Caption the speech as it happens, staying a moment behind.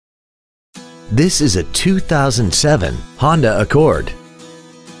This is a 2007 Honda Accord.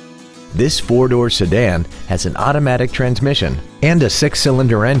 This four-door sedan has an automatic transmission and a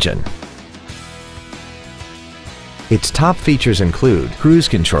six-cylinder engine. Its top features include cruise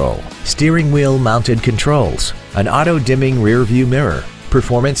control, steering wheel mounted controls, an auto-dimming rear-view mirror,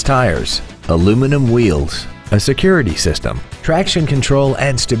 performance tires, aluminum wheels, a security system, traction control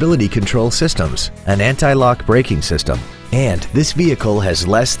and stability control systems, an anti-lock braking system, and this vehicle has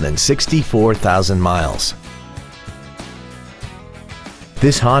less than 64,000 miles.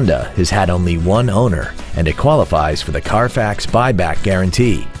 This Honda has had only one owner and it qualifies for the Carfax buyback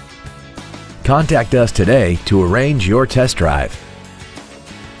guarantee. Contact us today to arrange your test drive.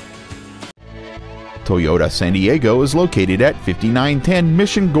 Toyota San Diego is located at 5910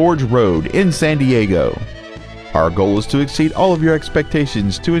 Mission Gorge Road in San Diego. Our goal is to exceed all of your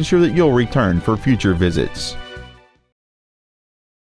expectations to ensure that you'll return for future visits.